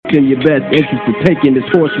in your best interest to taking this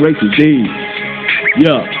horse race indeed.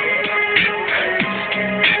 Yeah.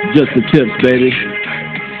 Just the tips, baby.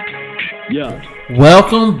 Yeah.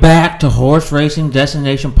 Welcome back to Horse Racing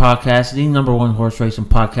Destination Podcast, the number one horse racing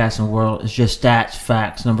podcast in the world. It's just stats,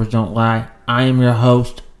 facts, numbers don't lie. I am your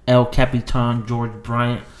host, El Capitan George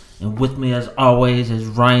Bryant, and with me as always is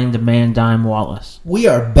Ryan the Man Dime Wallace. We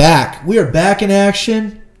are back. We are back in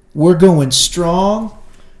action. We're going strong.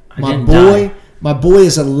 My boy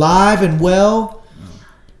is alive and well.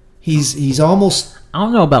 He's almost. I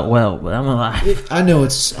don't know about well, but I'm alive. I know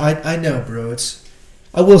I know, bro.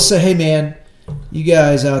 I will say, hey man, you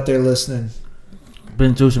guys out there listening,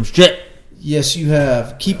 been through some shit. Yes, you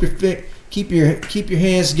have. Keep your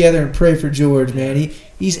hands together and pray for George, man.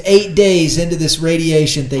 He's 8 days into this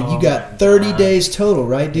radiation thing. You got 30 days total,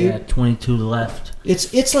 right, dude? Yeah, 22 left.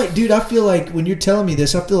 It's like, dude, I feel like when you're telling me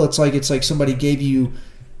this, I feel it's like somebody gave you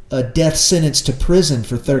a death sentence to prison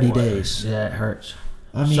for 30 days. Yeah, it hurts.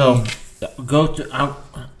 I mean, so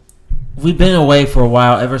we've been away for a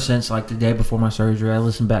while ever since like the day before my surgery. I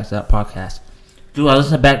listened back to that podcast. Dude, I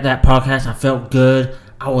listened back to that podcast. I felt good.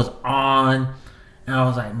 I was on, and I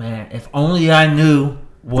was like, man, if only I knew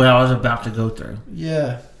what I was about to go through.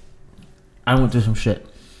 Yeah. I went through some shit.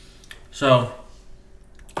 So,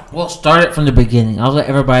 we'll start it from the beginning. I'll let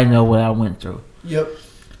everybody know what I went through. Yep.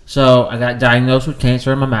 So, I got diagnosed with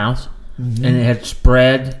cancer in my mouth, and it had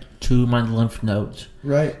spread to my lymph nodes.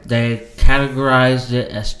 Right. They categorized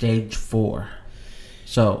it as stage 4.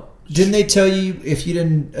 So, didn't they tell you if you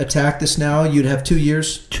didn't attack this now, you'd have 2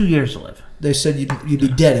 years? 2 years to live. They said you'd be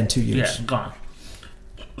dead in 2 years. Yeah, gone.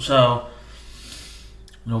 So,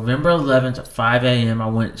 November 11th at 5 a.m., I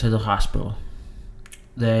went to the hospital.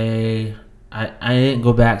 I didn't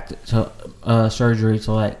go back to surgery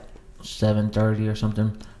till like 7:30 or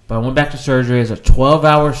something. But I went back to surgery as a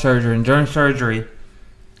 12-hour surgery. And during surgery,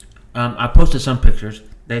 I posted some pictures.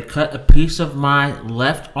 They cut a piece of my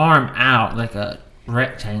left arm out, like a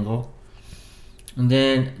rectangle. And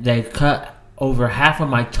then they cut over half of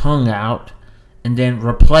my tongue out. And then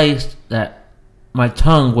replaced my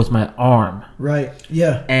tongue with my arm. Right,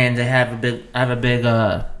 yeah. And I have a big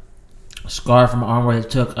scar from my arm where they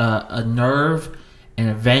took a nerve and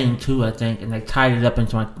a vein too, I think. And they tied it up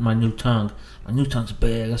into my new tongue. My new tongue's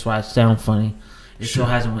big. That's why it sounds funny. It still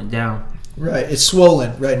hasn't went down. Right, it's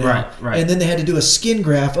swollen right now. Right. And then they had to do a skin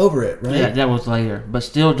graft over it, right? Yeah, that was later. But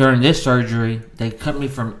still, during this surgery, they cut me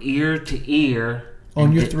from ear to ear.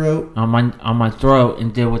 On your throat? On my throat,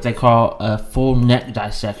 and did what they call a full neck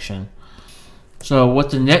dissection. So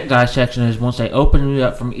what the neck dissection is, once they open me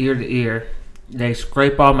up from ear to ear, they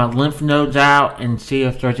scrape all my lymph nodes out and see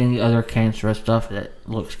if there's any other cancerous stuff that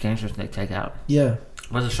looks cancerous, and they take out. Yeah.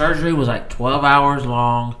 But the surgery was like 12 hours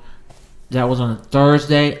long. That was on a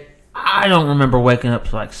Thursday. I don't remember waking up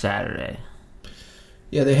till like Saturday.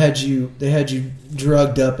 Yeah, they had you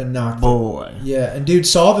drugged up and knocked. Boy. Yeah, and dude,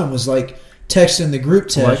 Salvin was like texting the group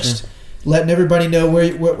text, letting everybody know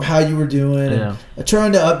how you were doing, and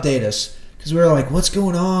trying to update us because we were like, "What's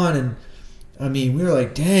going on?" And I mean, we were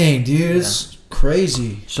like, "Dang, dude, it's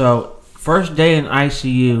crazy." So first day in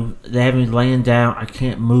ICU, they had me laying down. I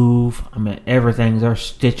can't move. I mean, everything. There's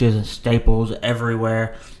stitches and staples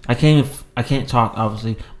everywhere. I can't talk.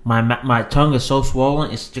 Obviously, my tongue is so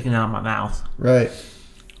swollen, it's sticking out of my mouth. Right.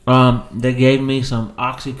 They gave me some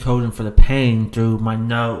oxycodone for the pain through my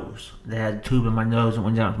nose. They had a tube in my nose and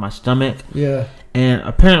went down to my stomach. Yeah. And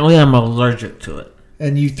apparently I'm allergic to it.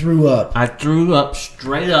 And you threw up. I threw up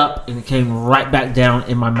straight up, and it came right back down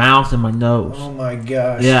in my mouth and my nose. Oh my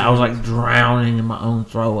gosh. Yeah, I was like drowning in my own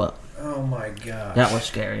throw up. Oh my gosh. That was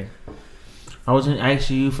scary. I was in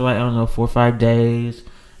ICU for 4 or 5 days.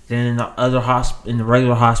 Then in the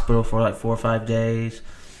regular hospital for 4 or 5 days.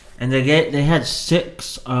 And they had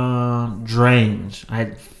 6 drains. I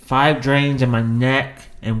had 5 drains in my neck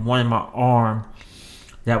and 1 in my arm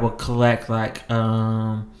that would collect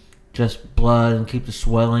just blood and keep the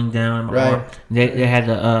swelling down in my arm. They had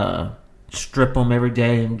to strip them every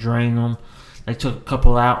day and drain them. They took a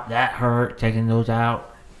couple out. That hurt, taking those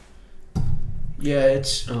out. Yeah, it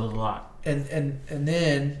was a lot. And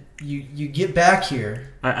then you get back here.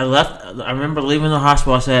 I left. I remember leaving the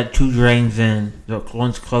hospital. I said I had 2 drains in. The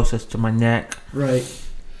one's closest to my neck. Right.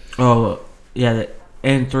 Oh, yeah,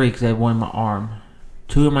 and 3 because I had 1 in my arm.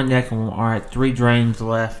 2 in my neck and 1 in my arm. I had 3 drains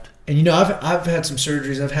left. And I've had some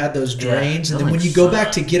surgeries. I've had those drains, and then when you go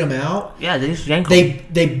back to get them out, they just yank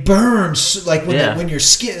they burn when your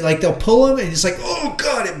skin, they'll pull them, and it's like, oh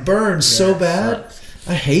god, it burns so bad.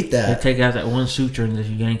 I hate that. They take out that one suture and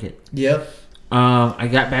just yank it. Yep. I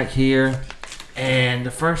got back here, and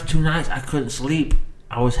the first 2 nights I couldn't sleep.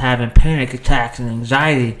 I was having panic attacks and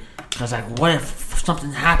anxiety. I was like, what if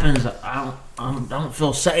something happens? I don't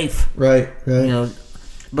feel safe. Right. You know,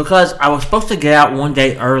 because I was supposed to get out one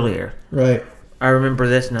day earlier. Right. I remember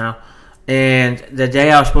this now. And the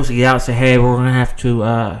day I was supposed to get out, say, hey, we're going to have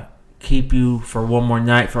to keep you for one more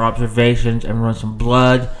night for observations and run some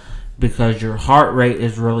blood because your heart rate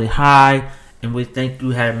is really high and we think you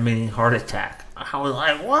had a mini heart attack. I was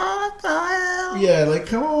like, what the hell? Yeah, like,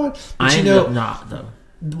 come on. But I ended up not, though.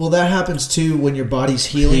 Well, that happens too when your body's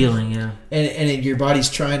healing. Yeah. And your body's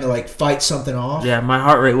trying to like fight something off. Yeah, my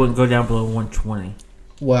heart rate wouldn't go down below 120.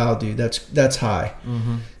 Wow, dude, that's high.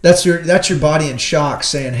 Mm-hmm. That's your body in shock,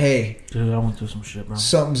 saying, "Hey, dude, I went through some shit, bro.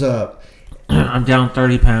 Something's up." I'm down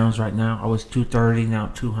 30 pounds right now. I was 230,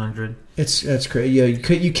 now 200. That's crazy. Yeah,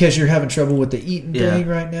 because you're having trouble with the eating thing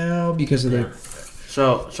right now because of the.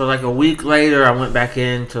 So like a week later, I went back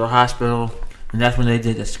into the hospital, and that's when they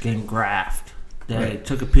did the skin graft. They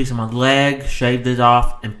took a piece of my leg, shaved it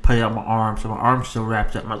off, and put it on my arm. So my arm's still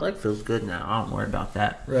wrapped up. My leg feels good now. I don't worry about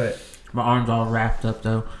that. Right. My arm's all wrapped up,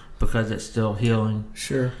 though, because it's still healing.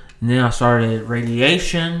 Sure. And then I started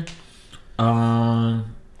radiation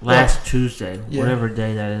on last Tuesday, whatever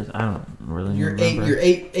day that is. I don't really remember. You're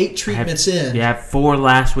eight treatments in. Yeah, 4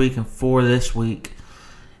 last week and 4 this week.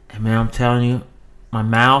 And, man, I'm telling you, my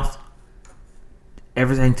mouth,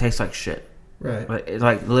 everything tastes like shit. Right.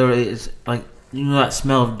 Like literally, it's like, you know that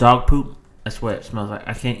smell of dog poop? That's what it smells like.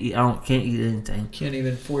 I can't eat anything. Can't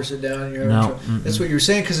even force it down. No. That's what you're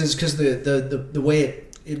saying because the way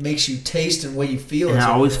it makes you taste and the way you feel. And I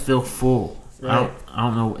always feel full. Right. I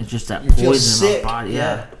don't know. It's just that you poison in my body.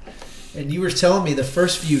 Yeah. And you were telling me the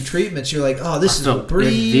first few treatments, you're like, oh, this is a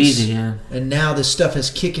breeze. Easy, yeah. And now this stuff is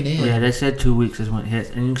kicking in. Yeah, they said 2 weeks is when it hits.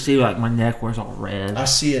 And you can see like my neck where it's all red. I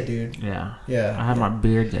see it, dude. Yeah. Yeah. I have my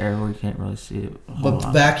beard there where you can't really see it. But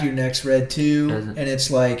the back of your neck's red too. And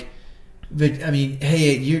it's like, I mean,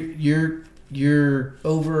 hey, you're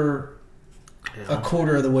over a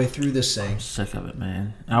quarter of the way through this thing. I'm sick of it,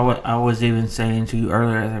 man. I was even saying to you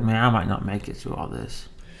earlier, I was like, man, I might not make it through all this.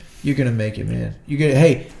 You're gonna make it, man. You're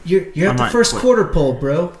at the first quarter pole,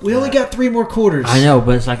 bro. We only got 3 more quarters. I know,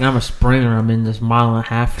 but it's like I'm a sprinter. I'm in this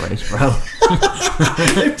 1.5-mile race, bro.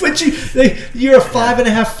 They put you. You're a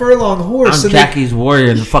 5.5 furlong horse. I'm Jackie's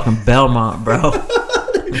Warrior in the fucking Belmont, bro.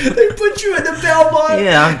 They put you in the Belmont.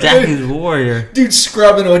 Yeah, I'm Jackie's Warrior. Dude,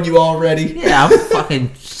 scrubbing on you already. Yeah, I'm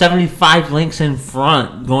fucking 75 links in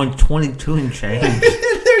front, going 22 and change.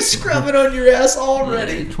 They're scrubbing on your ass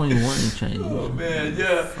already. Yeah, 21 and change. Oh man,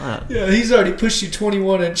 yeah. Fuck. Yeah, he's already pushed you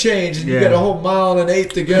 21 and change, and you got a whole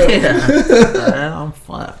 1.1 to go. Yeah, I'm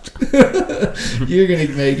fucked. You're gonna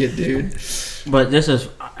make it, dude. But this is,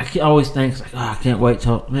 I always think, like, I can't wait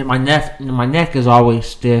till, my neck is always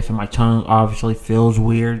stiff, and my tongue obviously feels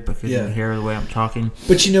weird because you can hear the way I'm talking.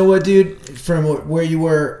 But you know what, dude? From where you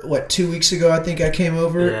were, 2 weeks ago, I think I came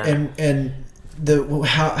over, and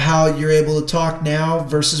how you're able to talk now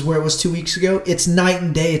versus where it was 2 weeks ago, it's night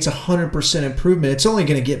and day. It's 100% improvement. It's only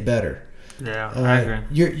going to get better. Yeah, I agree.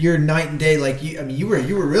 You're night and day. Like you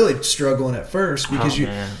were really struggling at first because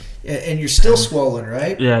and you're still swollen,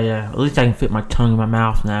 right? Yeah. At least I can fit my tongue in my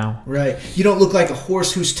mouth now. Right. You don't look like a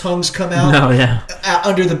horse whose tongues come out. No, yeah.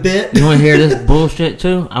 Under the bit. You want to hear this bullshit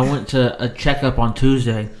too? I went to a checkup on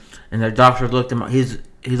Tuesday, and the doctor looked at my he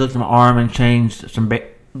looked at my arm and changed some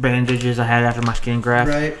bandages I had after my skin graft.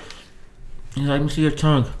 Right. He's like, "Let me see your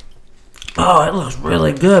tongue." Oh, it looks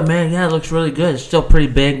really good, man. Yeah, it looks really good. It's still pretty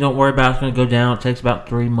big. Don't worry about it. It's going to go down. It takes about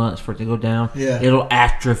 3 months for it to go down. Yeah. It'll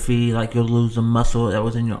atrophy. Like, you'll lose the muscle that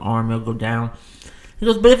was in your arm. It'll go down. He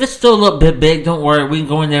goes, but if it's still a little bit big, don't worry. We can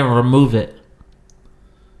go in there and remove it.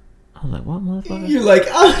 I was like, what, motherfucker? You're like,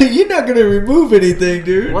 you're not going to remove anything,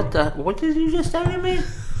 dude. What did you just say to me?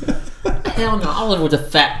 Hell no. I live with a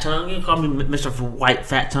fat tongue. You can call me Mr. White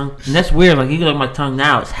Fat Tongue. And that's weird. Like, you can look at my tongue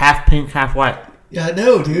now. It's half pink, half white. Yeah, I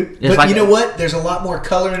know, dude. It's but like you know what? There's a lot more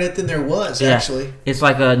color in it than there was, actually. It's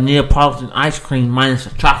like a Neapolitan ice cream minus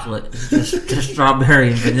the chocolate. It's just strawberry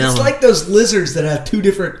and vanilla. It's like those lizards that have 2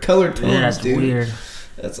 different color tones, that's dude. Weird.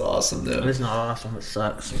 That's awesome, though. It's not awesome. It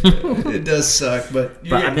sucks. It does suck, but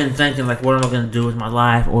I've been thinking, like, what am I going to do with my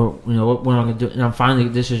life? Or, what am I going to do? And I'm finally,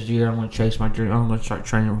 this is the year I'm going to chase my dream. I'm going to start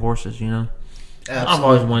training horses, Absolutely. I've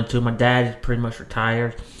always wanted to. My dad is pretty much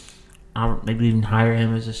retired. I'll maybe even hire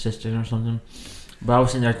him as assistant or something. But I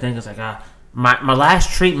was sitting there thinking, it's like, my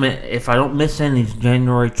last treatment, if I don't miss any, is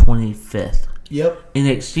January 25th. Yep.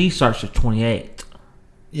 NXT starts the 28th.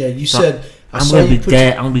 Yeah, you said... I'm going to be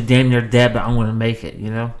dead. I'm going to be damn near dead, but I'm going to make it,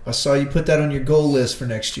 I saw you put that on your goal list for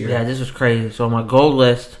next year. Yeah, this was crazy. So my goal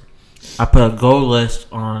list, I put a goal list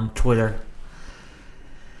on Twitter.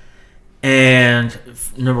 And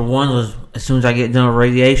number one was as soon as I get done with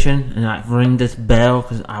radiation and I ring this bell,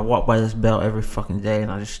 because I walk by this bell every fucking day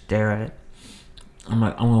and I just stare at it. I'm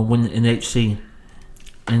like, I'm going to win the NHC.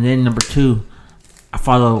 And then number two, I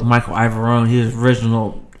follow Michael Ivorone. He's the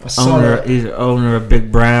original owner. He's the owner of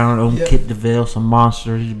Big Brown, Kit DeVille, some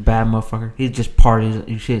monster. He's a bad motherfucker. He just parties.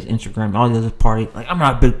 You see his Instagram. All he does is party. Like, I'm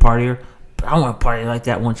not a big partier, but I want to party like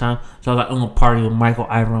that one time. So I was like, I'm going to party with Michael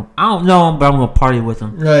Ivorone. I don't know him, but I'm going to party with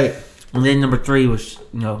him. Right. And then number three was,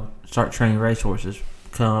 start training racehorses.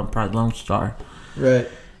 Become probably Lone Star. Right.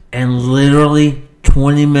 And literally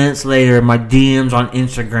 20 minutes later, my DMs on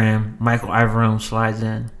Instagram, Michael Ivorone slides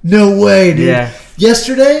in. No way, dude. Yeah.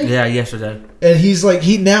 Yesterday? Yeah, yesterday. And he's like,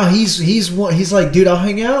 he's like, dude, I'll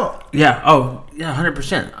hang out. Yeah. Oh, yeah,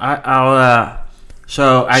 100%. I'll.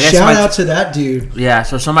 So I guess shout out to that dude. Yeah.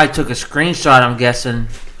 So somebody took a screenshot. I'm guessing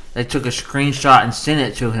they took a screenshot and sent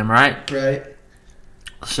it to him, right? Right.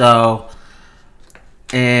 So,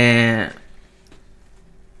 and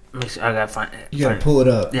let me see, I gotta find it. You gotta pull it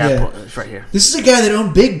up. Yeah, it's right here. This is a guy that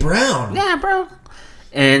owned Big Brown. Yeah, bro.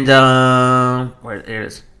 And there it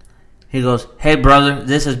is. He goes, "Hey, brother,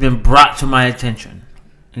 this has been brought to my attention."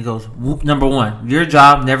 He goes, "Number one, your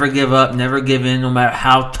job, never give up, never give in, no matter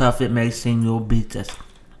how tough it may seem, you'll beat this." I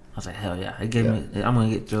was like, "Hell yeah!" It gave me. I'm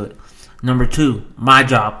gonna get through it. Number two, my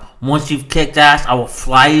job. Once you've kicked ass, I will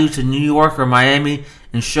fly you to New York or Miami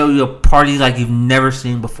and show you a party like you've never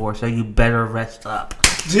seen before. So you better rest up.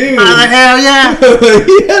 Dude. I'm like, hell yeah.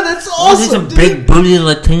 Yeah, that's awesome, some dude. big booty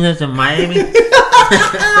Latinas in Miami.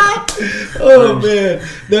 Oh, man.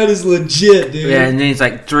 That is legit, dude. Yeah, and then he's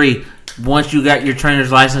like, three, once you got your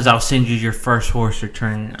trainer's license, I'll send you your first horse for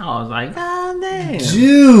training. I was like, God damn.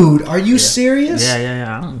 Dude, are you serious?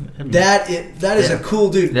 Yeah. That is a cool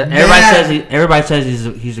dude. Everybody says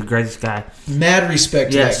he's the greatest guy. Mad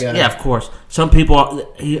respect to that guy. Yeah, of course. Some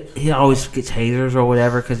people, he always gets haters or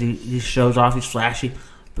whatever because he shows off, he's flashy.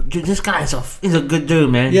 But dude, this guy he's a good dude,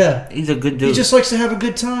 man. Yeah. He's a good dude. He just likes to have a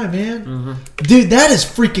good time, man. Mm-hmm. Dude, that is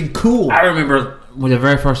freaking cool. I remember when the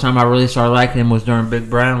very first time I really started liking him was during Big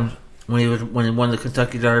Brown when he won the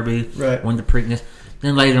Kentucky Derby, right? Won the Preakness.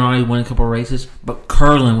 Then later on he won a couple races. But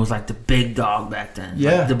Curlin was like the big dog back then.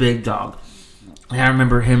 Yeah, like the big dog. And I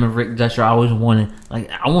remember him and Rick Dutcher always wanted, like,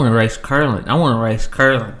 I want to race Curlin.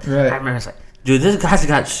 Right. I remember it's like, dude, this guy's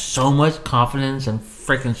got so much confidence and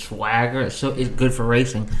freaking swagger. It's good for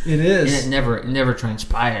racing. It is. And it never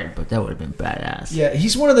transpired, but that would have been badass. Yeah,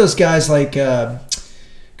 he's one of those guys like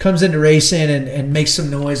comes into racing and makes some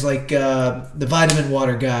noise like the vitamin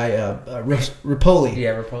water guy, Rapoli.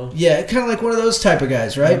 Yeah, Rapoli. Yeah, kind of like one of those type of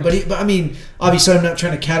guys, right? Mm-hmm. But I mean, obviously, I'm not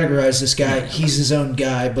trying to categorize this guy. He's his own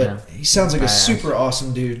guy, but he sounds like a super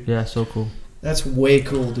awesome dude. Yeah, so cool. That's way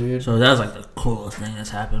cool, dude. So that was like the coolest thing that's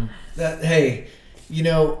happened. Hey,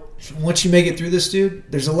 once you make it through this, dude,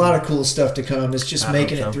 there's a lot of cool stuff to come. It's just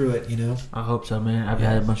making it through it, I hope so, man. I've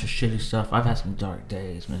had a bunch of shitty stuff. I've had some dark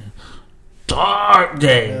days, man. Dark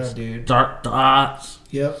days. Yeah, dude. Dark thoughts.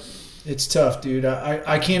 Yep. It's tough, dude.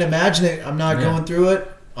 I can't imagine it. I'm not going through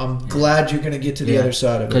it. I'm glad you're going to get to the other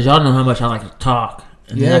side of it. Because y'all know how much I like to talk.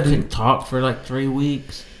 And then I couldn't talk for like 3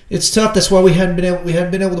 weeks. It's tough. That's why we hadn't been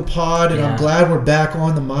able to pod, and I'm glad we're back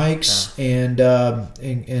on the mics, and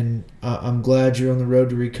I'm glad you're on the road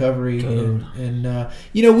to recovery. Dude. And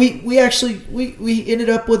we actually ended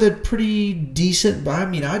up with a pretty decent. I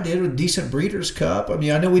mean, I did with decent Breeders' Cup. I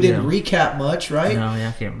mean, I know we didn't recap much, right? No,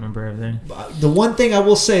 I can't remember everything. The one thing I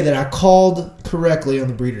will say that I called correctly on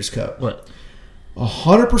the Breeders' Cup. What?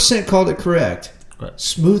 100% called it correct. What?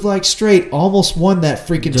 Smooth Like Straight almost won that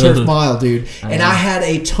freaking turf mile, dude. I had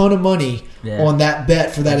a ton of money on that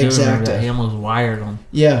bet for that exacta. He almost wired them.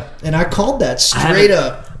 Yeah, and I called that straight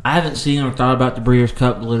up. I haven't seen or thought about the Breeders'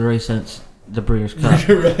 Cup literally since the Breeders' Cup.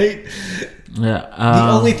 Right? Yeah.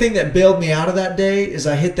 The only thing that bailed me out of that day is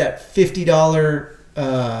I hit that $50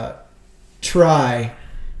 try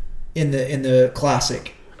in the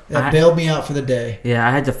Classic. That bailed me out for the day. Yeah,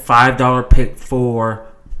 I had the $5 pick 4.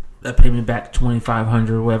 That paid me back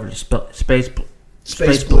 $2,500, whatever. Space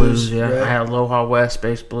Blues. Yeah, right. I had Aloha West,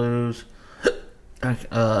 Space Blues,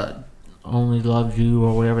 Only Loved You,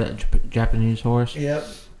 or whatever, that Japanese horse. Yep.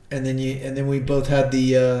 And then we both had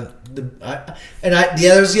there's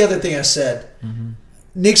the other thing I said. Mm-hmm.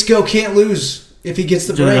 Knicks Go can't lose if he gets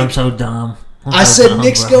the break. I'm so dumb. I said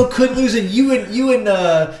Knicks Go couldn't lose, and you and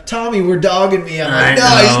Tommy were dogging me. I'm like, no,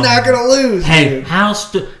 he's not gonna lose. Hey, dude.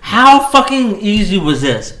 how fucking easy was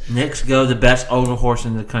this? Knicks Go, the best older horse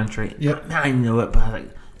in the country. Yep. I knew it, but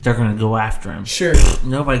they're gonna go after him. Sure.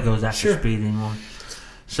 Nobody goes after Speed anymore.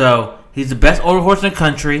 So he's the best older horse in the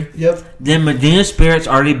country. Yep. Then Medina Spirit's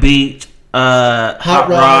already beat Hot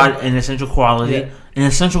Rod and Essential Quality. Yeah. And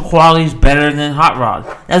Essential Quality is better than Hot Rod.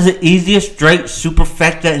 That's the easiest straight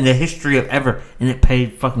superfecta in the history of ever. And it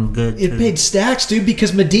paid fucking good, It paid stacks, dude,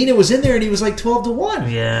 because Medina was in there and he was like 12-1.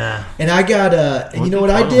 Yeah. And I got, and you know what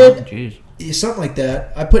I did? Jeez. Something like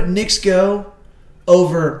that. I put Knicks Go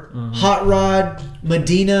over Hot Rod,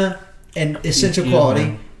 Medina, and Essential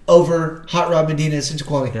Quality over Hot Rod, Medina, Essential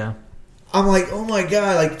Quality. Yeah. I'm like, oh my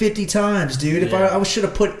God, like 50 times, dude. If I should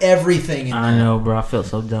have put everything in I know, bro. I feel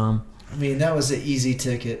so dumb. I mean, that was an easy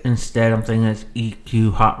ticket. Instead, I'm thinking it's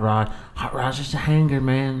EQ Hot Rod. Hot Rod's just a hanger,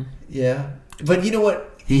 man. Yeah. But you know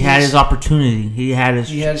what? He had his opportunity. He's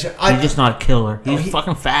just not a killer. He's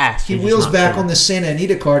fucking fast. He wheels back on the Santa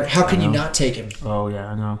Anita card. How can you not take him? Oh,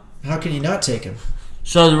 yeah, I know. How can you not take him?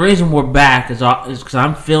 So the reason we're back is because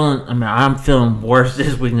I'm feeling worse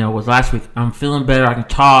this week than I was last week. I'm feeling better. I can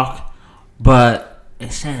talk, but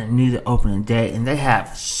it's Santa Anita opening day, and they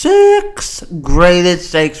have 6 graded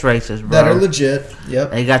stakes races, bro. That are legit. Yep.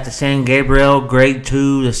 They got the San Gabriel Grade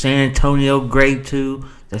 2, the San Antonio Grade 2,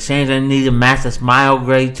 the Santa Anita Master Smile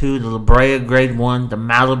Grade 2, the La Brea Grade 1, the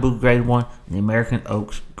Malibu Grade 1, and the American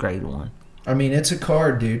Oaks Grade 1. I mean, it's a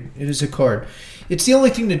card, dude. It is a card. It's the only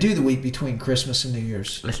thing to do the week between Christmas and New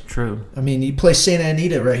Year's. That's true. I mean, you play Santa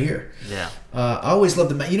Anita right here. Yeah. I always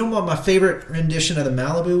loved you know what my favorite rendition of the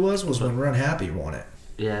Malibu was when Run Happy won it.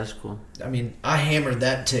 Yeah, that's cool. I mean, I hammered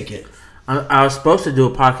that ticket. I was supposed to do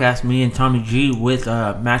a podcast, me and Tommy G, with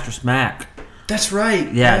Mattress Mac. That's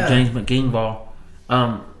right. Yeah, James McGingball.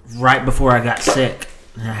 Right before I got sick,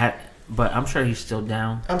 but I'm sure he's still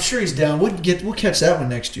down. I'm sure he's down. We'll catch that one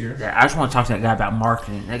next year. Yeah, I just want to talk to that guy about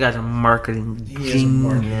marketing. That guy's a marketing genius. Is a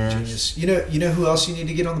marketing genius. You know who else you need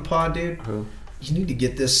to get on the pod, dude? Who? You need to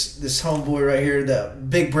get this homeboy right here, the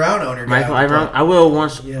big brown owner guy. Michael Iron. I will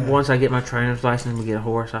once I get my trainer's license and get a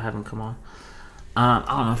horse. I have him come on. I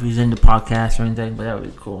don't know if he's into podcasts or anything, but that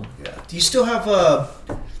would be cool. Yeah. Do you still have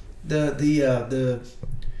the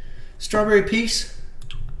strawberry piece?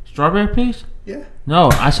 Strawberry piece? Yeah. No,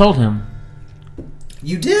 I sold him.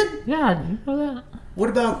 You did? Yeah, you know that. What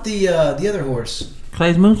about the other horse?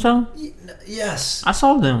 Clay's Moonstone? Yes. I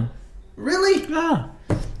sold them. Really? Yeah.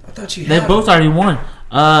 I thought you had. They both already won.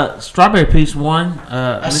 Strawberry Piece won.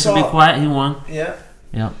 Mr. Be Quiet, he won. Yeah.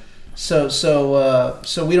 Yeah. So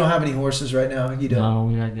we don't have any horses right now. You don't. No,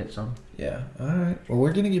 we gotta get some. Yeah. All right. Well,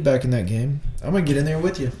 we're gonna get back in that game. I'm gonna get in there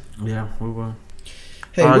with you. Yeah, we will.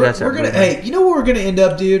 Hey, we're gonna. Hey, you know where we're gonna end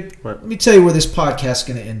up, dude? What? Let me tell you where this podcast is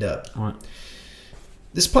gonna end up. What?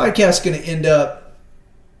 This podcast is gonna end up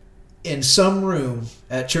in some room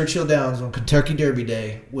at Churchill Downs on Kentucky Derby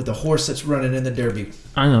Day with a horse that's running in the Derby.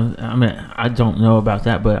 I know. I mean, I don't know about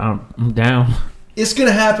that, but I'm down. It's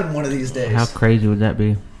gonna happen one of these days. How crazy would that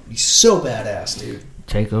be? Be so badass, dude.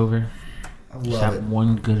 Takeover. I love Just have it.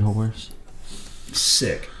 one good horse.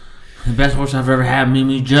 Sick. The best horse I've ever had,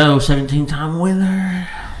 Mimi Joe, 17-time winner.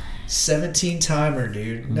 17-timer,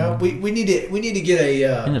 dude. Mm-hmm. No, we need to get a.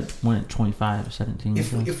 Ended up winning 25 17.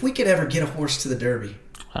 If we could ever get a horse to the Derby.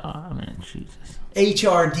 Oh man, Jesus.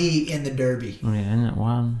 HRD in the Derby. Oh, yeah, isn't that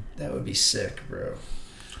wild? That would be sick, bro.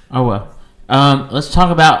 Oh well. Let's talk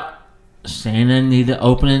about Santa Anita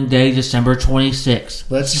opening day, December 26th.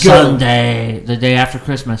 Let's go. Sunday, the day after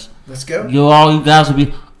Christmas. Let's go. You guys will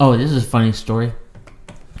be. Oh, this is a funny story.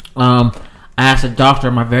 I asked a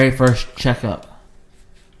doctor my very first checkup.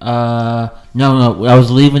 No, I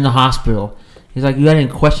was leaving the hospital. He's like, "You got any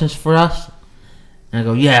questions for us?" And I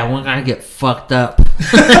go, "Yeah, when can I get fucked up?"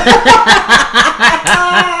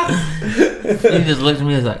 He just looked at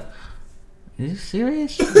me and was like, "Are you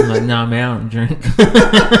serious?" I'm like, "No, man, I don't drink."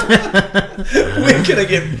 When can I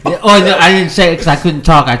get fucked Oh, no, I didn't say it because I couldn't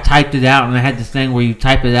talk. I typed it out, and I had this thing where you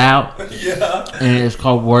type it out. Yeah. And it's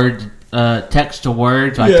called text to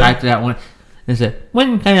word. So I typed it out one. And said,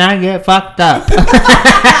 "When can I get fucked up?" And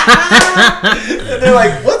they're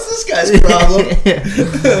like, "What's this guy's problem?"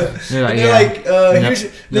 They're like, "Here's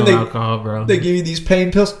your, no then alcohol, bro." They give you these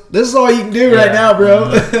pain pills. This is all you can do right now, bro.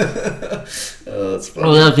 Oh, that's funny.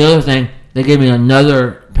 Oh, that was the other thing. They gave me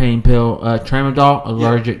another pain pill, Tramadol.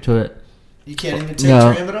 Allergic to it. You can't even take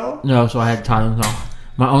Tramadol? No, so I had Tylenol.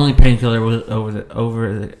 My only painkiller was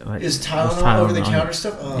Is Tylenol over the counter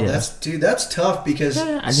stuff? Oh, yeah. That's tough because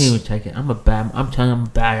I didn't even take it. I'm telling you, I'm a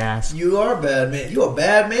badass. You are a bad man. You a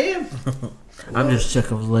bad man. I'm just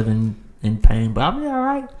sick of living in pain, but I'll be all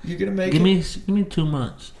right. You're gonna make Give me 2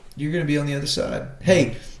 months. You're gonna be on the other side.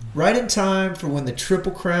 Hey, right in time for when the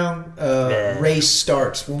Triple Crown race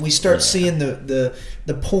starts. When we start seeing the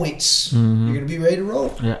points, you're gonna be ready to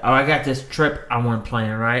roll. Yeah. Oh, I got this trip I want to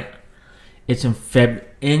plan, right? It's in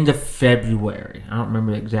end of February. I don't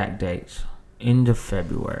remember the exact dates. end of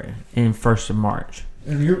February and 1st of March.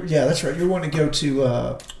 And that's right. You're wanting to go to.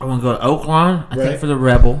 I want to go to Oaklawn. I Right. think for the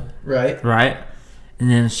Rebel. Right. Right. And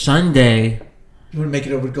then Sunday. You want to make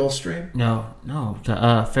it over to Gulfstream? No,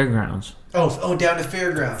 to Fairgrounds. Oh, down to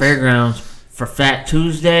Fairgrounds. Fairgrounds for Fat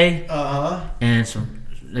Tuesday. Uh-huh. And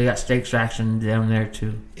they got steak extraction down there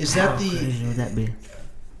too. Is that How crazy would that be?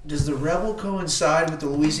 Does the Rebel coincide with the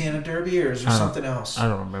Louisiana Derby, or is there something else? I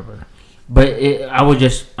don't remember. But I would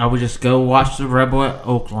just go watch the Rebel at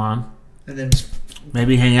Oaklawn. And then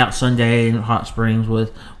maybe hang out Sunday in Hot Springs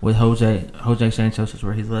with Jose Santos is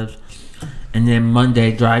where he lives. And then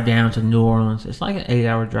Monday, drive down to New Orleans. It's like an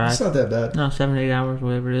 8-hour drive. It's not that bad. No, 7 to 8 hours,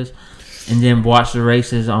 whatever it is. And then watch the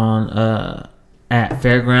races on at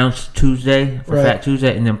Fairgrounds Tuesday for Fat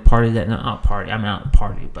Tuesday, and then party that night. Not party. I'm out to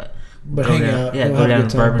party, but hang out. Yeah, go down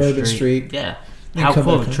to Bourbon Street. Yeah. How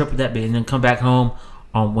cool of a trip would that be? And then come back home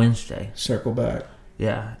on Wednesday. Circle back.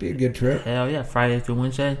 Yeah. Be a good trip. Hell yeah, Friday through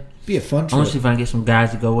Wednesday. Be a fun trip. I want to see if I can get some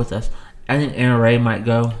guys to go with us. I think Aaron Ray might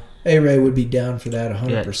go. A-Ray would be down for that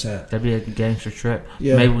 100%. Yeah, that'd be a gangster trip.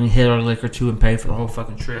 Yeah. Maybe we can hit our liquor too and pay for the whole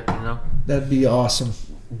fucking trip, you know? That'd be awesome.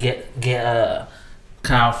 Get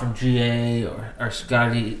Kyle from GA or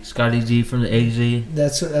Scotty D from the AZ.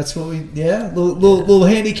 That's what we little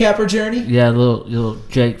handicapper journey. Yeah, little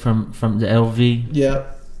Jake from the LV. Yeah.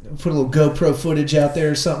 Put a little GoPro footage out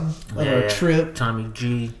there or something of our trip. Tommy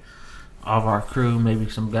G, all of our crew, maybe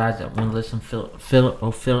some guys that want to listen. Philip.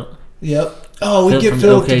 Yep. Oh, we get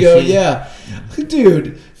Philip to go. Yeah.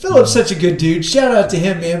 Dude, Philip's such a good dude. Shout out to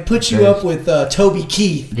him, man. Put you up with Toby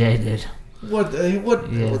Keith. Yeah, he did. What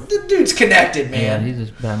the dude's connected, man. Yeah, he's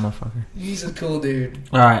just a bad motherfucker. He's a cool dude.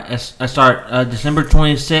 All right, I start December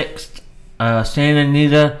 26th, Santa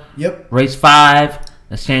Anita. Yep. Race 5,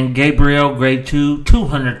 the San Gabriel Grade 2,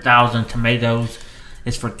 200,000 tomatoes.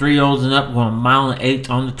 It's for 3-year-olds and up, going 1 mile and 1/8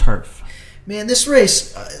 on the turf. Man, this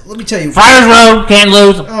race, let me tell you. Friars Road, can't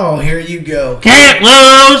lose. Oh, here you go. Can't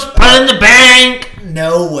lose, put in the bank.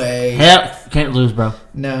 No way. Hell, can't lose, bro.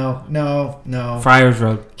 No. Friars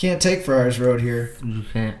Road. Can't take Friars Road here. You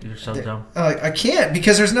can't. You're so dumb. I can't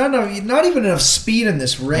because there's not even enough speed in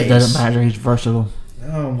this race. It doesn't matter. He's versatile.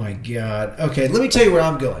 Oh, my God. Okay, let me tell you where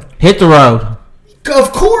I'm going. Hit the road.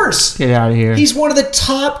 Of course. Get out of here. He's one of the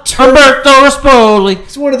top turf. Umberto Rispoli.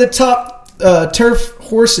 He's one of the top turf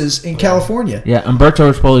horses in California. Yeah,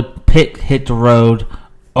 Umberto Rispoli picked Hit the Road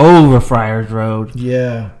over Friars Road.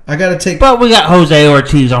 Yeah. I got to take... But we got Jose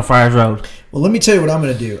Ortiz on Friars Road. Well, let me tell you what I'm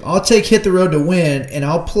going to do. I'll take Hit the Road to win, and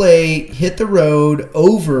I'll play Hit the Road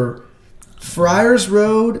over Friars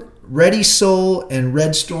Road, Ready Soul, and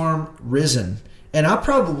Red Storm Risen. And I'll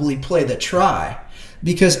probably play the try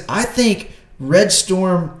because I think Red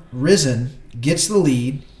Storm Risen gets the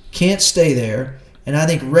lead, can't stay there, and I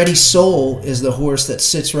think Ready Soul is the horse that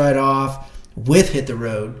sits right off with Hit the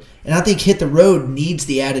Road. And I think Hit the Road needs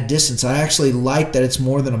the added distance. I actually like that it's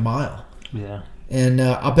more than a mile. Yeah. And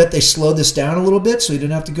I'll bet they slow this down a little bit so he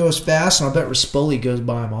didn't have to go as fast. And I'll bet Rispoli goes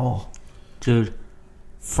by them all. Dude,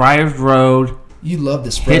 Friars Road. You love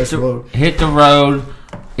this Friars Road. Hit the Road,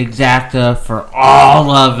 Exacta for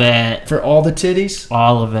all of it. For all the titties?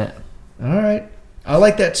 All of it. All right. I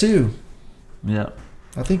like that too. Yep.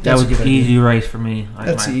 I think that was an easy race for me.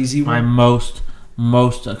 That's an easy one. My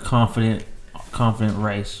most confident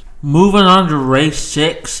race. Moving on to race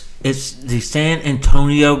 6. It's the San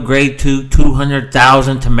Antonio Grade 2,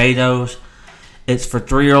 200,000 tomatoes. It's for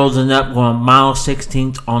 3-year-olds and up, going 1 mile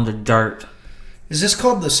 16th on the dirt. Is this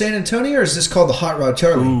called the San Antonio or is this called the Hot Rod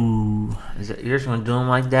Charlie? Ooh, is it? You're just gonna do them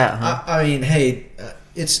like that, huh? I mean, hey,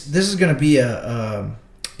 this is gonna be a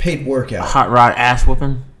paid workout. A hot rod ass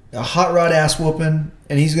whooping. A hot rod ass whooping,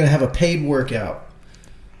 and he's gonna have a paid workout.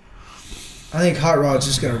 I think Hot Rod's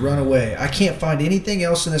just going to run away. I can't find anything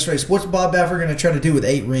else in this race. What's Bob Baffert going to try to do with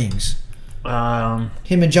 8 rings?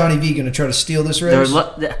 Him and Johnny V going to try to steal this race?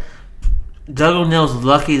 Doug O'Neill's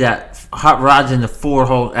lucky that Hot Rod's in the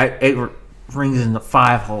 4-hole, 8 rings in the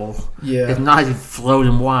 5-hole. Yeah. If not, he'd float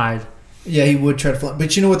him wide. Yeah, he would try to float.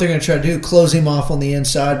 But you know what they're going to try to do? Close him off on the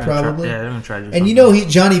inside, probably. They're going to try to do and you know,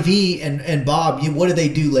 Johnny V and Bob, what do they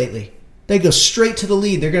do lately? They go straight to the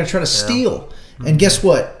lead. They're going to try to steal. Mm-hmm. And guess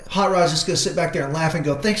what? Hot Rod's just going to sit back there and laugh and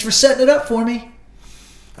go, thanks for setting it up for me.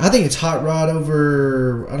 I think it's Hot Rod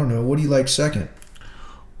over, I don't know, what do you like second?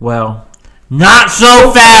 Well, not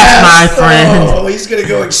so fast, my friend. Oh, he's going to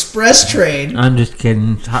go express train. I'm just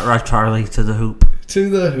kidding. Hot Rod Charlie to the hoop. To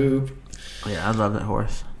the hoop. Yeah, I love that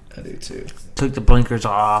horse. I do too. Took the blinkers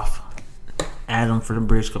off. Adam for the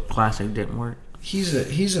Breeders' Cup Classic didn't work. He's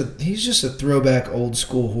just a throwback old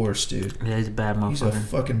school horse, dude. Yeah, he's a bad motherfucker. He's a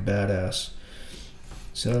fucking badass.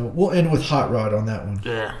 So we'll end with Hot Rod on that one.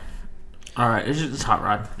 Yeah. All right, this is hot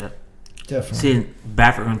rod. Yep. Definitely. See,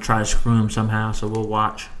 Baffert going to try to screw him somehow, so we'll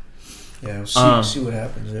watch. Yeah, we'll see what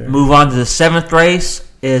happens there. Move on to the 7th race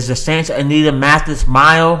is the Santa Anita Mathis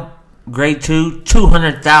Mile, Grade 2,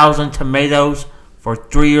 200,000 tomatoes for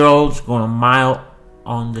 3-year-olds going a mile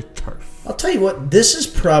on the turf. I'll tell you what, this is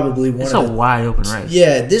probably It's a wide open race.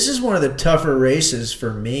 Yeah, this is one of the tougher races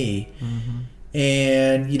for me. Mm-hmm.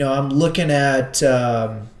 And, I'm looking at...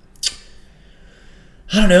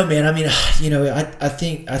 I don't know, man. I mean, I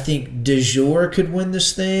think De Jour could win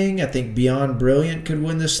this thing. I think Beyond Brilliant could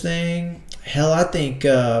win this thing. Hell, I think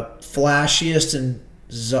Flashiest and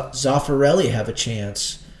Zaffarelli have a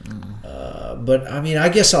chance. But, I mean, I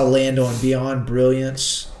guess I'll land on Beyond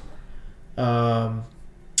Brilliance. I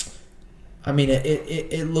mean,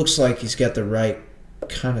 it looks like he's got the right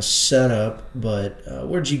kind of setup, but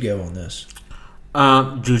where'd you go on this?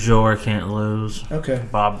 De Jour can't lose. Okay.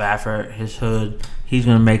 Bob Baffert, his hood, he's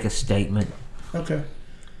going to make a statement. Okay.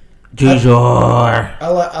 De Jour.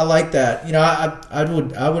 I like that.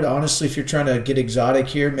 I would honestly, if you're trying to get exotic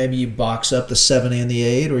here, maybe you box up the 7 and the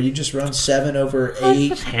 8, or you just run 7 over 8.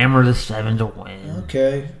 Just hammer the 7 to win.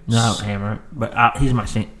 Okay. No, I don't hammer it, but he's my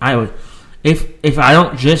sing. I would, if I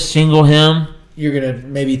don't just single him, you're gonna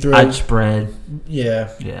maybe throw. I'd spread.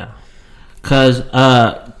 Yeah. Yeah. Because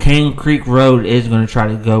Cane Creek Road is going to try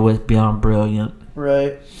to go with Beyond Brilliant.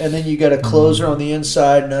 Right. And then you got a closer on the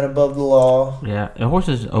inside, none above the law. Yeah. The horse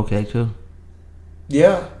is okay, too.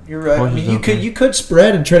 Yeah, you're right. I mean, you could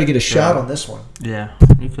spread and try to get a shot on this one. Yeah,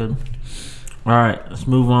 you could. All right, let's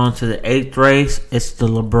move on to the 8th race. It's the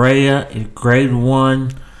La Brea. It's Grade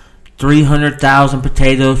 1. 300,000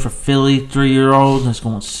 potatoes for Philly 3-year-olds. And it's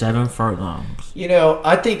going 7 furlongs.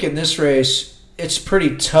 I think in this race, it's a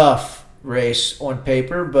pretty tough race on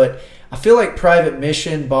paper, but I feel like Private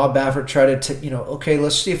Mission, Bob Baffert tried to, okay,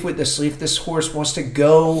 let's see if this horse wants to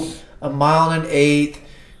go a mile and an 1/8.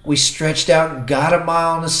 We stretched out and got a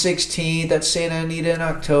mile and a 16th at Santa Anita in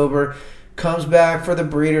October. Comes back for the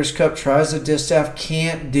Breeders' Cup, tries the distaff,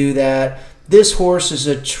 can't do that. This horse is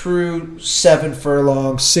a true 7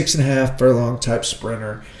 furlong, 6.5 furlong type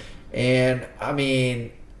sprinter. And, I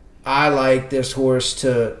mean, I like this horse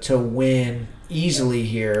to win easily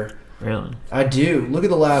here. Really? I do. Look at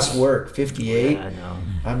the last work, 58. Yeah, I know.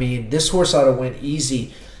 I mean, this horse ought to win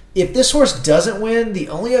easy. If this horse doesn't win, the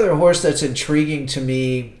only other horse that's intriguing to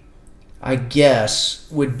me, I guess,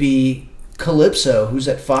 would be Calypso, who's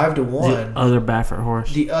at 5-1. The other Baffert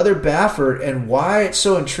horse. The other Baffert, and why it's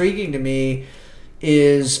so intriguing to me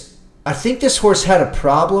is I think this horse had a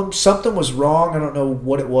problem. Something was wrong. I don't know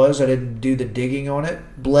what it was. I didn't do the digging on it.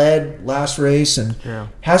 Bled last race and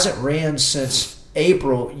hasn't ran since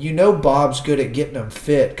April. Bob's good at getting them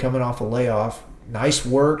fit coming off a layoff. Nice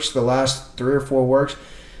works the last 3 or 4 works.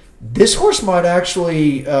 This horse might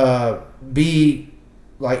actually be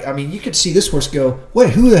like, I mean, you could see this horse go,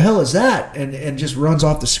 wait, who the hell is that? And just runs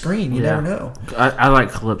off the screen. You never know. I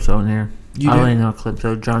like Calypso in here. I only know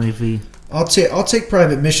Calypso, Johnny V. I'll take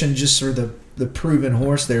Private Mission just for the proven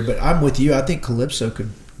horse there, but I'm with you. I think Calypso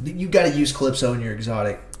could. You got to use Calypso in your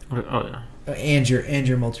exotic. Oh yeah. And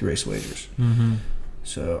your multi-race wagers. Mm-hmm.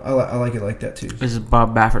 So I like it like that too. This is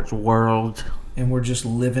Bob Baffert's world. And we're just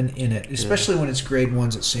living in it, especially when it's Grade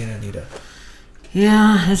 1s at Santa Anita.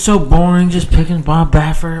 Yeah, it's so boring just picking Bob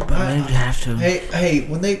Baffert, but maybe you have to. Hey,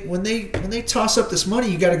 when they toss up this money,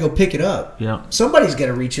 you got to go pick it up. Yeah. Somebody's got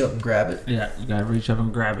to reach up and grab it. Yeah, you got to reach up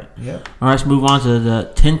and grab it. Yeah. All right, let's move on to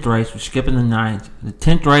the 10th race. We're skipping the 9th. The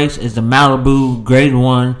 10th race is the Malibu Grade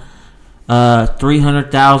 1.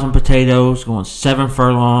 300,000 potatoes, going 7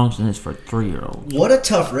 furlongs, and it's for 3-year-olds. What a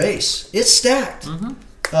tough race. It's stacked. Mm-hmm.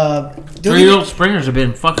 3-year-old sprinters have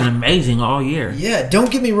been fucking amazing all year. Yeah, don't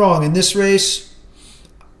get me wrong. In this race,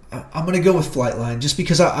 I'm going to go with Flightline just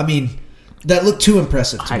because, I mean, that looked too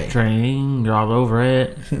impressive to me. Hype train, you're all over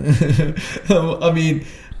it. I mean,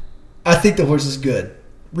 I think the horse is good.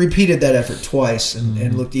 Repeated that effort twice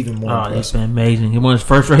and looked even more impressive. It's been amazing. He won his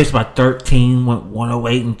first race by 13, went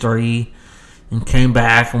 108-3, and came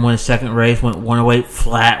back and won his second race, went 108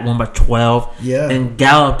 flat, won by 12. Yeah. And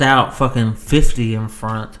galloped out fucking 50 in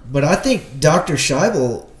front. But I think Dr.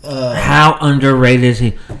 Scheibel... how underrated is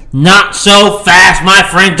he? Not so fast, my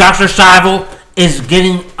friend. Dr. Scheibel is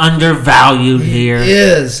getting undervalued here. He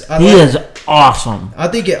is. He is awesome. I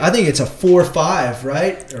think it's a 4-5,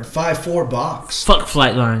 right? Or 5-4 box. Fuck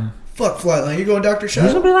Flightline. Fuck Flightline. You're going Dr. Scheibel?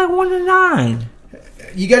 He's going to be like 1-9.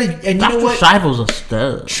 You got to, and you know what? Dr. Scheibel's a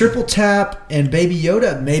stud. Triple Tap and Baby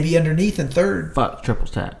Yoda maybe underneath in third. Fuck Triple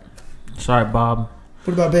Tap. Sorry, Bob.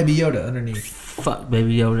 What about Baby Yoda underneath? Fuck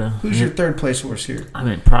Baby Yoda. Who's your third place horse here? I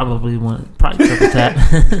mean, probably Triple Tap.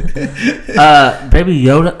 Baby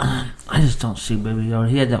Yoda. I just don't see Baby Yoda.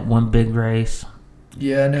 He had that one big race.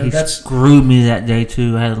 Yeah, no, he screwed me that day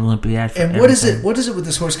too. I had an Olympiad. And what is it? What is it with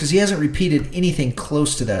this horse? Because he hasn't repeated anything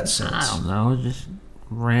close to that since. I don't know. It just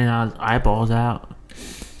ran out, eyeballs out.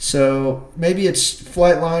 So maybe it's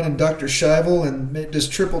Flightline and Dr. Scheibel, and does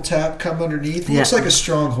Triple Tap come underneath? He looks like a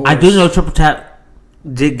strong horse. I do know Triple Tap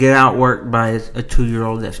did get outworked by a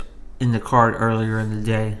 2-year-old that's in the card earlier in the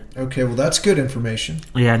day. Okay, well that's good information.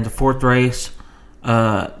 Yeah, in the 4th race,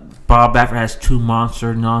 Bob Baffert has 2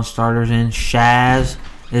 monster non-starters in. Shaz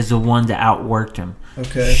is the one that outworked him.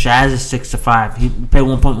 Okay. Shaz is 6-5. He paid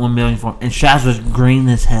 $1.1 million for him, and Shaz was green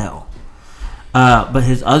as hell. But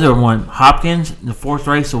his other one, Hopkins, the 4th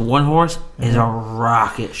race of 1 horse, is a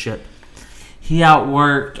rocket ship. He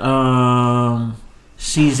outworked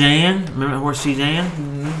Cezanne. Remember that horse Cezanne?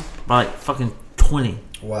 Mm-hmm. By like fucking 20.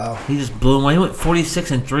 Wow. He just blew him away. He went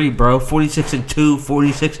 46-3, bro. 46-2,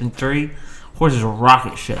 46-3. Horse is a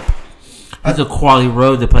rocket ship. It's a quality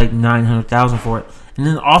road. They paid $900,000 for it. And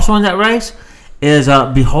then also in that race is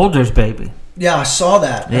Beholder's Baby. Yeah, I saw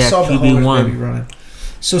that. Yeah, I saw Beholder's Baby running.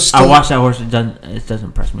 So I watched that horse. It doesn't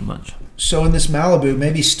impress me much. So in this Malibu,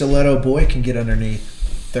 maybe Stiletto Boy can get underneath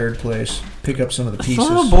 3rd place, pick up some of the pieces.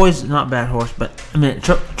 Stiletto Boy's not a bad horse, but I mean,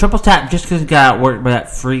 Triple Tap, just because he got outworked by that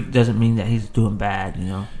freak doesn't mean that he's doing bad, you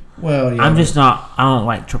know. Well, yeah. I'm just not. I don't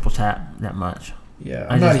like Triple Tap that much. Yeah,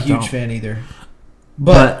 I'm not a huge fan either.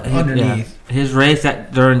 But underneath. Yeah, his race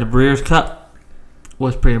during the Breeders' Cup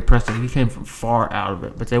was pretty impressive. He came from far out of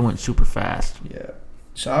it, but they went super fast. Yeah.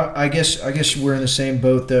 So I guess we're in the same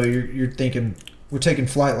boat though. You're thinking we're taking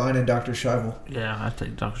Flightline and Dr. Scheibel. Yeah, I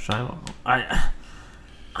take Dr. Scheibel.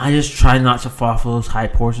 I just try not to fall for those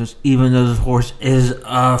hype horses, even though this horse is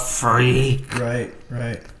a freak. Right.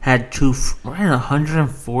 Ran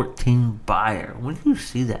 114 buyer. When do you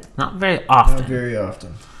see that? Not very often. Not very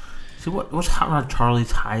often. See what's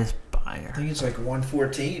Charlie's highest buyer? I think it's like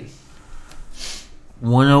 114.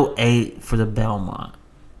 108 for the Belmont.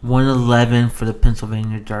 111 for the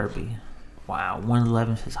Pennsylvania Derby. Wow,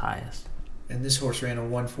 111 is his highest. And this horse ran a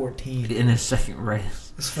 114 in his 2nd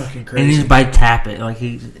race. It's fucking crazy. And he's by Tappet, like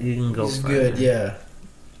he can go. He's good, yeah.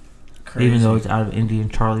 Crazy. Even though it's out of Indian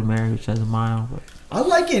Charlie Mary, which has a mile. But I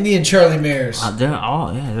like Indian Charlie Mares. They're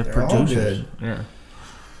producers. All good. Yeah.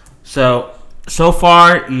 So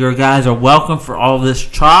far, your guys are welcome for all this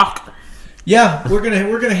chalk. Yeah, we're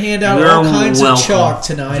gonna hand out all kinds of chalk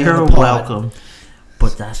tonight. You're welcome.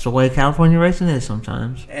 But that's the way California racing is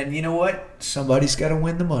sometimes. And you know what? Somebody's got to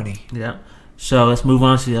win the money. Yeah. So let's move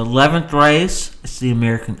on to the 11th race. It's the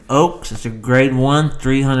American Oaks. It's a Grade 1,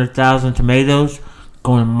 300,000 tomatoes,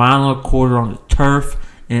 going a mile and a quarter on the turf,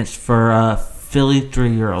 and it's for filly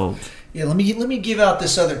 3-year-olds. Yeah, let me give out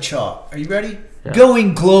this other chalk. Are you ready? Yeah.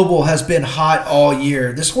 Going Global has been hot all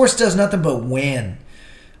year. This horse does nothing but win.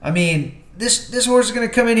 I mean, this horse is going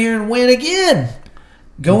to come in here and win again.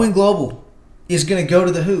 Going Global is going to go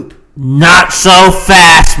to the hoop. Not so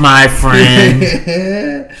fast, my friend.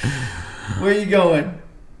 Where are you going?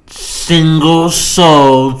 Single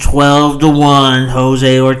sold, 12-1,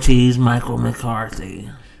 Jose Ortiz, Michael McCarthy.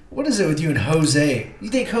 What is it with you and Jose? You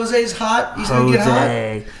think Jose's hot? He's going to get hot?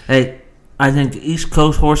 Hey, I think the East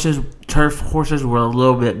Coast horses, turf horses, were a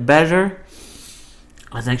little bit better.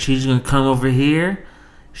 I think she's going to come over here.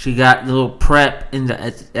 She got the little prep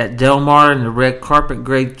at Del Mar in the red carpet,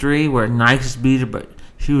 Grade 3, where Nice beat her, but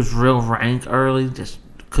she was real rank early. Just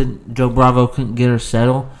Joe Bravo couldn't get her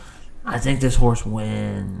settled. I think this horse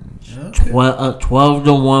wins. Okay.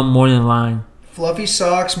 12-1 morning line. Fluffy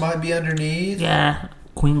Socks might be underneath. Yeah.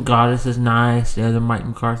 Queen Goddess is nice. The other Mike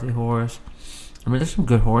McCarthy horse. I mean, there's some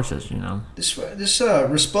good horses, you know. This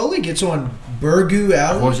Rispoli gets on Burgoo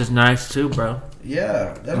Alley. The horse is nice too, bro.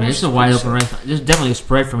 Yeah. It's a wide open race. There's definitely a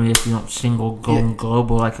spread for me if you don't single Golden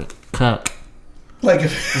Global like a cuck.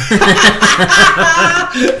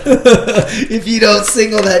 If you don't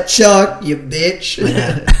single that chalk, you bitch.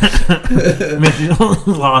 Yeah. I mean, you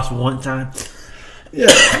only lost one time.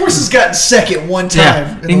 Yeah, horse has gotten second one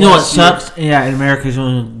time. Yeah. You know what sucks? Yeah, in America, he's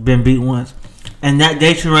only been beat once. And that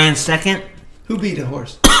day she ran second. Who beat a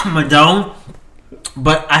horse? Madone.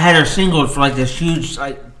 But I had her singled for like this huge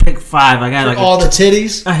pick 5. I got like all the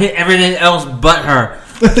titties. I hit everything else but her.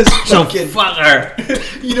 So fuck her.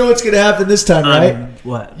 You know what's gonna happen this time, right?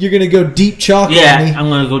 What? You're gonna go deep chalk on me. Yeah, I'm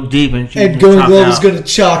gonna go deep and Going Global's gonna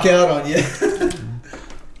chalk out on you.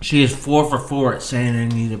 She is 4 for 4 at Santa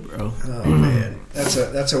Anita, bro. Oh man,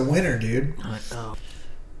 that's a winner, dude.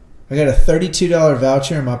 I got a $32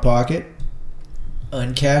 voucher in my pocket,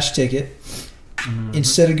 uncashed ticket.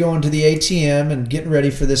 instead of going to the ATM and getting ready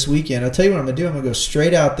for this weekend. I'll tell you what I'm going to do. I'm going to go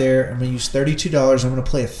straight out there. I'm going to use $32. I'm going to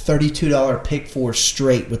play a $32 pick four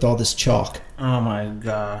straight with all this chalk. Oh, my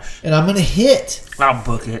gosh. And I'm going to hit. I'll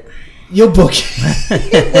book it. You'll book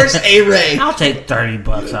it. Where's A-Ray? I'll take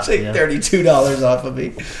 $30 off Take you. $32 off of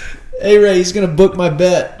me. A-Ray, he's going to book my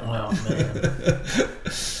bet. Well, man.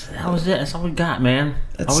 That was it. That's all we got, man.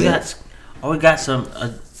 That's All we got some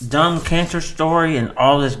dumb cancer story and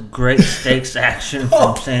all this great stakes action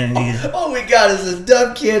from Santa Anita. All we got is a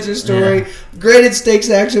dumb cancer story, graded stakes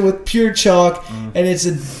action with pure chalk, and it's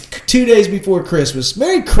 2 days before Christmas.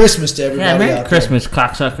 Merry Christmas to everybody Yeah, Merry out Christmas,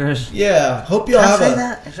 cocksuckers. there. Yeah, hope y'all Can I have say a...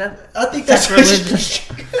 that? Is that I think that's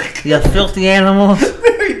sacrilegious? You filthy animals.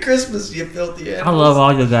 Merry Christmas, you filthy animals. I love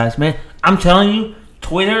all you guys, man. I'm telling you,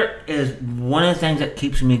 Twitter is one of the things that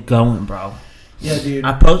keeps me going, bro. Yeah, dude.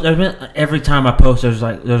 I post every time I post. There's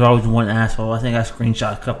always one asshole. I think I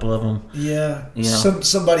screenshot a couple of them. Yeah, You know.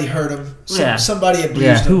 somebody hurt him. Yeah. Somebody abused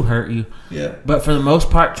Yeah, him. who hurt you? Yeah. But for the most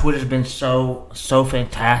part, Twitter's been so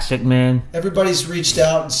fantastic, man. Everybody's reached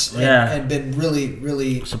out and been really,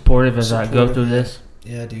 really Supportive as I go through this.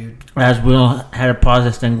 Yeah, dude. As Will had to pause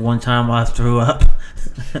this thing one time while I threw up.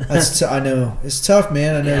 I know it's tough,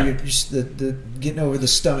 man. I know Yeah. you're the getting over the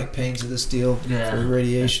stomach pains of this deal for the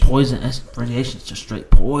radiation. It's poison. That's radiation's just straight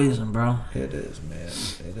poison, bro. It is, man.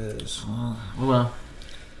 It is. Well,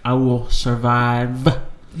 I will survive.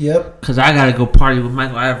 Yep, Because I got to go party with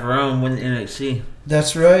Michael Averone win the NXT.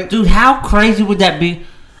 that's right. Dude, how crazy would that be?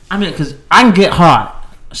 I mean, because I can get hot.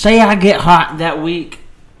 Say I get hot that week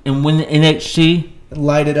and win the NXT.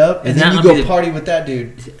 Light it up, and Is then that you gonna go be party with that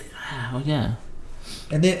dude. Oh, yeah.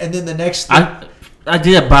 And then the next. I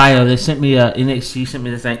did a bio. They sent me NXT sent me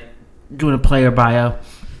this thing, doing a player bio.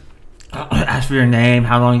 Ask for your name,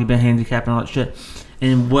 how long you've been handicapped, and all that shit,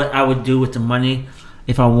 and what I would do with the money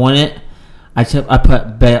if I won it. I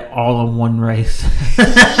put bet all on one race.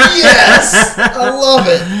 Yes, I love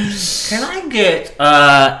it. Can I get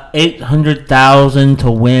 $800,000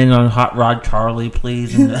 to win on Hot Rod Charlie,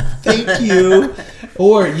 please? Thank you.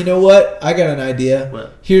 Or you know what? I got an idea.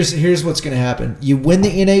 What? Here's what's gonna happen. You win the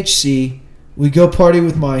NHC. We go party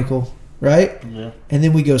with Michael, right? Yeah. And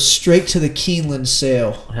then we go straight to the Keeneland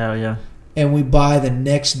sale, Hell yeah. and we buy the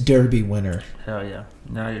next Derby winner. Hell yeah.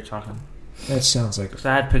 Now you're talking. That sounds like Because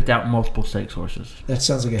I had picked out multiple stakes horses. a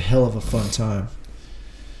hell of a fun time.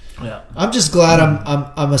 Yeah. I'm just glad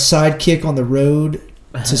I'm a sidekick on the road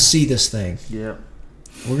to see this thing. Yeah.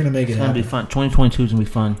 We're gonna make it It's going to be happen. fun. 2022 is going to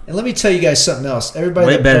be fun. And let me tell you guys something else. Everybody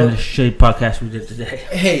Way that better than vote- the shitty podcast we did today.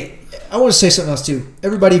 Hey, I want to say something else too.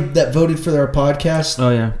 Everybody that voted for our podcast,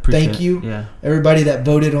 Oh, yeah. Appreciate thank you. it. Yeah. Everybody that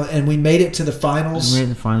voted on, and we made it to the finals, We made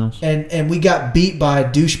the finals. and we got beat by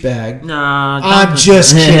a douchebag. Nah. I'm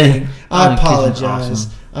just kidding. I Donald Kids is apologize.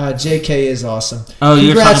 awesome. JK is awesome. Oh,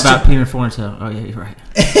 you're Congrats talking about Peter Forntail. Oh, yeah, you're right.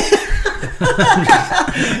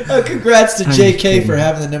 Congrats to I'm just JK kidding. for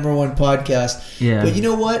having the number one podcast. Yeah. But you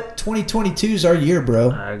know what? 2022 is our year,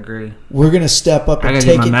 bro. I agree. We're gonna step up I and got to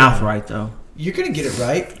take get my it mouth down. right, though. You're gonna get it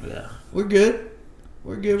right. Yeah. We're good.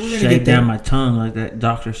 We're good. We're gonna Shave get down there. my tongue like that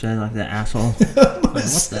doctor said, like that asshole. Like,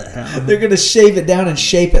 what the hell? They're gonna shave it down and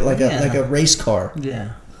shape it like Yeah. a race car.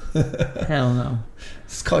 Yeah. Hell no.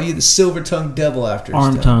 Let's call you the silver tongue devil after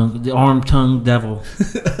Arm it's done. tongue. The arm tongue devil.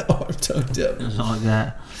 Arm tongue devil. Something like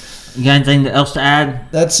that. You got anything else to add?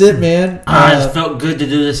 That's it, man. It felt good to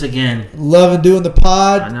do this again. Loving doing the I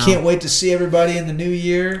pod. know. Can't wait to see everybody in the new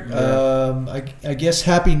year. Yeah. I guess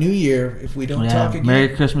Happy New Year if we don't talk again. Merry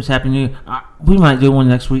Christmas, Happy New Year. We might do one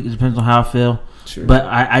next week. It depends on how I feel. Sure. But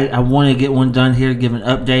I want to get one done here, give an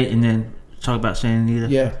update, and then talk about Santa Anita.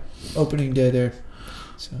 Yeah, opening day there.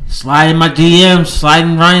 So. Slide in my DMs. Slide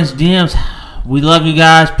in Ryan's DMs. We love you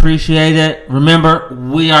guys. Appreciate it. Remember,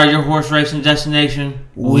 we are your horse racing destination.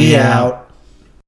 We out.